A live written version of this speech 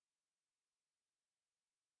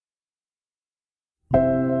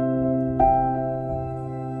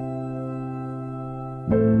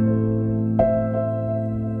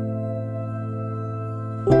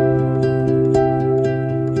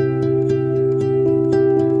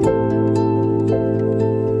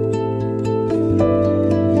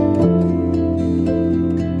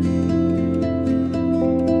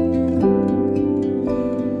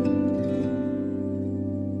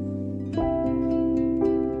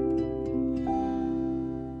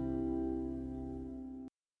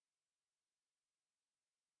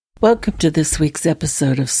Welcome to this week's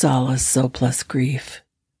episode of Solace, Soul Plus Grief.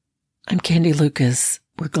 I'm Candy Lucas.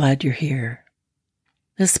 We're glad you're here.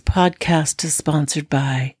 This podcast is sponsored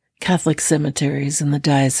by Catholic Cemeteries in the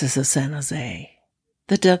Diocese of San Jose.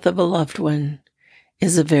 The death of a loved one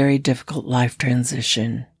is a very difficult life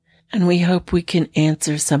transition, and we hope we can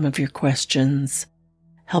answer some of your questions,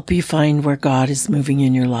 help you find where God is moving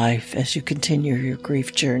in your life as you continue your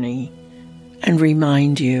grief journey, and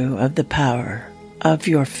remind you of the power of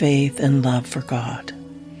your faith and love for God.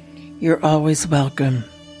 You're always welcome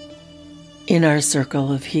in our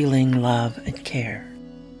circle of healing, love, and care.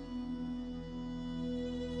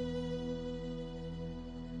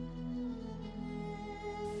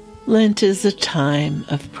 Lent is a time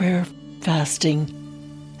of prayer,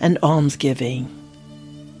 fasting, and almsgiving.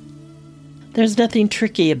 There's nothing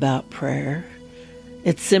tricky about prayer.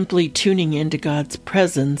 It's simply tuning into God's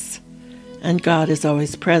presence, and God is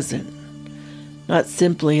always present. Not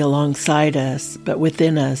simply alongside us, but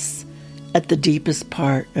within us, at the deepest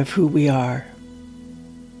part of who we are.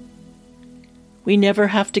 We never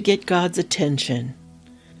have to get God's attention.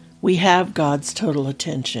 We have God's total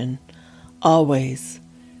attention, always,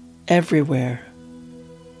 everywhere.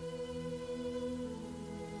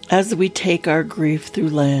 As we take our grief through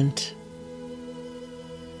Lent,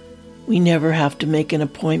 we never have to make an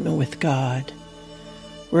appointment with God.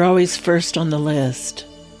 We're always first on the list.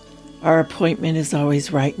 Our appointment is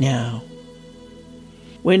always right now.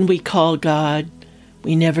 When we call God,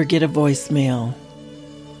 we never get a voicemail.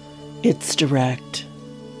 It's direct.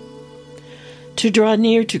 To draw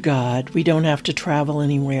near to God, we don't have to travel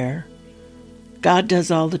anywhere. God does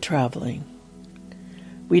all the traveling.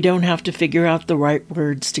 We don't have to figure out the right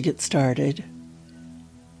words to get started.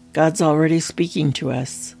 God's already speaking to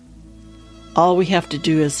us. All we have to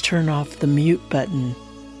do is turn off the mute button.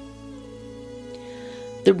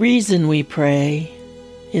 The reason we pray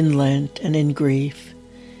in Lent and in grief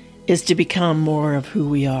is to become more of who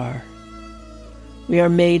we are. We are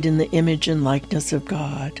made in the image and likeness of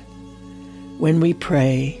God. When we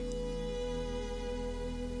pray,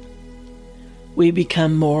 we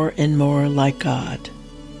become more and more like God.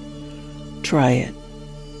 Try it.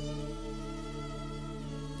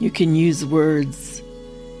 You can use words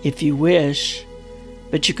if you wish,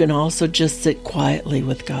 but you can also just sit quietly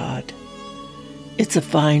with God. It's a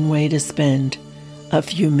fine way to spend a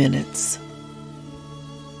few minutes.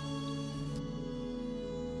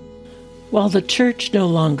 While the Church no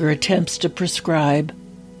longer attempts to prescribe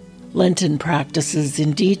Lenten practices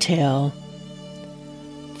in detail,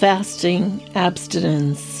 fasting,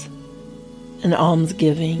 abstinence, and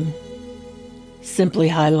almsgiving simply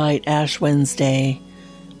highlight Ash Wednesday,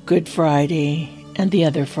 Good Friday, and the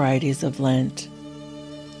other Fridays of Lent.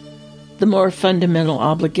 The more fundamental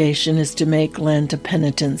obligation is to make Lent a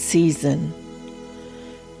penitent season,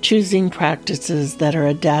 choosing practices that are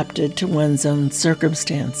adapted to one's own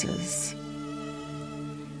circumstances.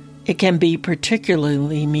 It can be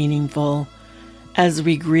particularly meaningful as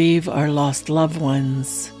we grieve our lost loved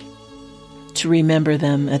ones, to remember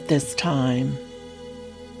them at this time,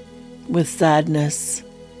 with sadness,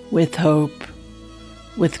 with hope,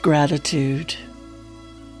 with gratitude.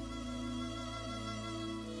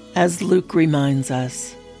 As Luke reminds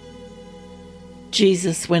us,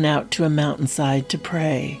 Jesus went out to a mountainside to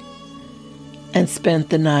pray and spent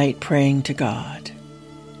the night praying to God.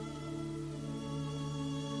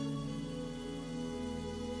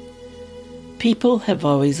 People have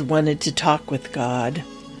always wanted to talk with God.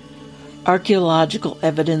 Archaeological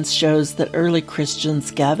evidence shows that early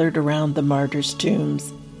Christians gathered around the martyrs'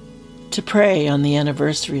 tombs to pray on the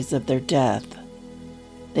anniversaries of their death.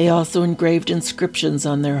 They also engraved inscriptions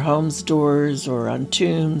on their homes' doors or on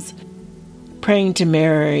tombs, praying to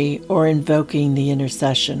Mary or invoking the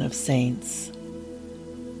intercession of saints.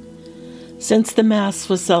 Since the Mass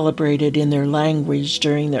was celebrated in their language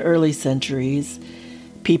during the early centuries,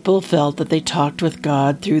 people felt that they talked with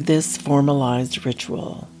God through this formalized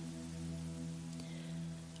ritual.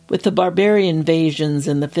 With the barbarian invasions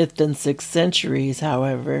in the 5th and 6th centuries,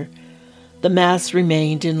 however, the Mass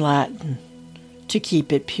remained in Latin to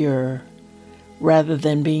keep it pure, rather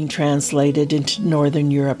than being translated into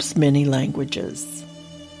Northern Europe's many languages.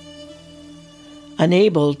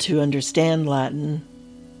 Unable to understand Latin,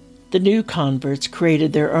 the new converts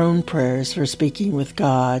created their own prayers for speaking with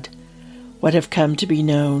God, what have come to be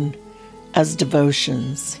known as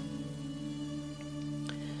devotions.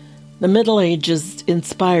 The Middle Ages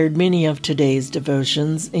inspired many of today's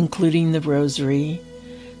devotions, including the Rosary,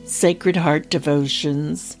 Sacred Heart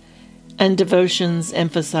devotions, and devotions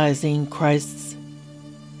emphasizing Christ's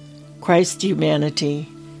humanity,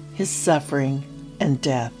 his suffering, and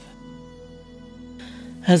death.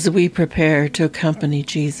 As we prepare to accompany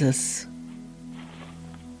Jesus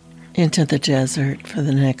into the desert for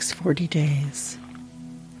the next 40 days,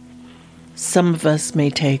 some of us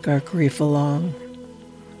may take our grief along.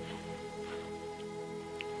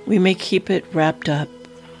 We may keep it wrapped up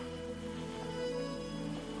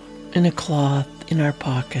in a cloth in our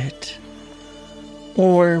pocket,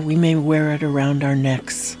 or we may wear it around our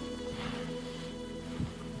necks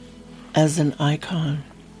as an icon.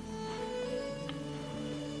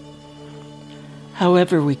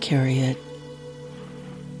 However we carry it,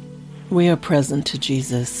 we are present to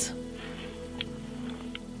Jesus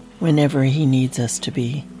whenever he needs us to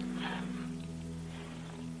be.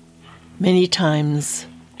 Many times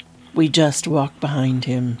we just walk behind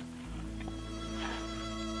him,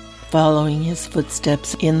 following his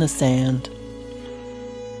footsteps in the sand.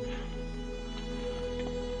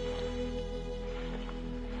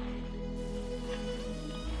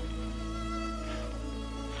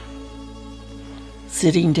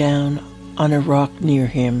 Sitting down on a rock near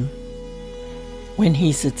him when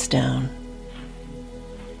he sits down.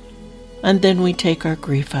 And then we take our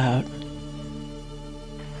grief out,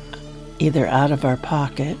 either out of our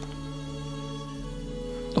pocket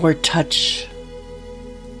or touch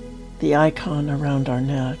the icon around our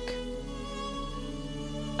neck,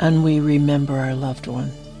 and we remember our loved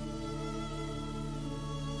one.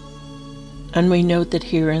 And we note that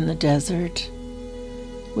here in the desert,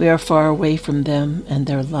 we are far away from them and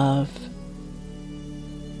their love,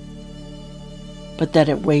 but that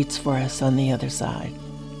it waits for us on the other side.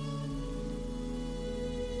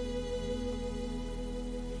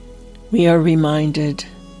 We are reminded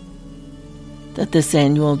that this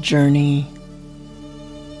annual journey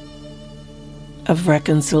of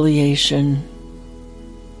reconciliation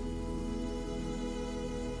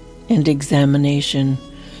and examination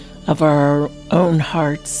of our own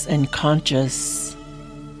hearts and conscience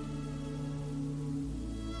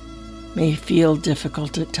may feel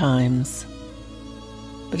difficult at times,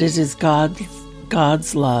 but it is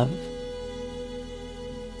God's love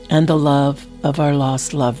and the love of our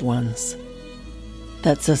lost loved ones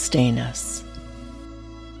that sustain us.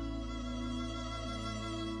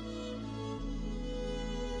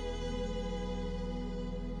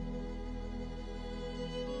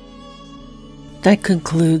 That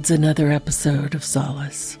concludes another episode of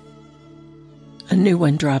Solace. A new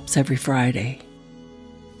one drops every Friday.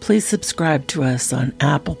 Please subscribe to us on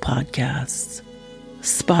Apple Podcasts,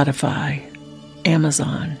 Spotify,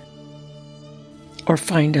 Amazon, or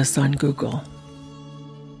find us on Google.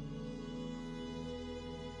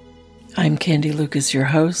 I'm Candy Lucas, your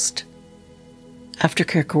host,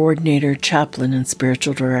 aftercare coordinator, chaplain, and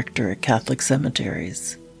spiritual director at Catholic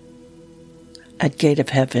Cemeteries at Gate of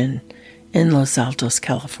Heaven in Los Altos,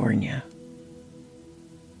 California.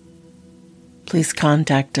 Please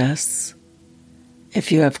contact us if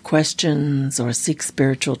you have questions or seek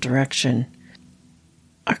spiritual direction.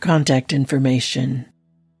 Our contact information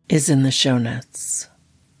is in the show notes.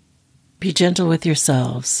 Be gentle with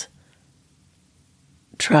yourselves.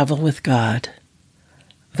 Travel with God.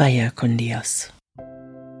 Vaya con Dios.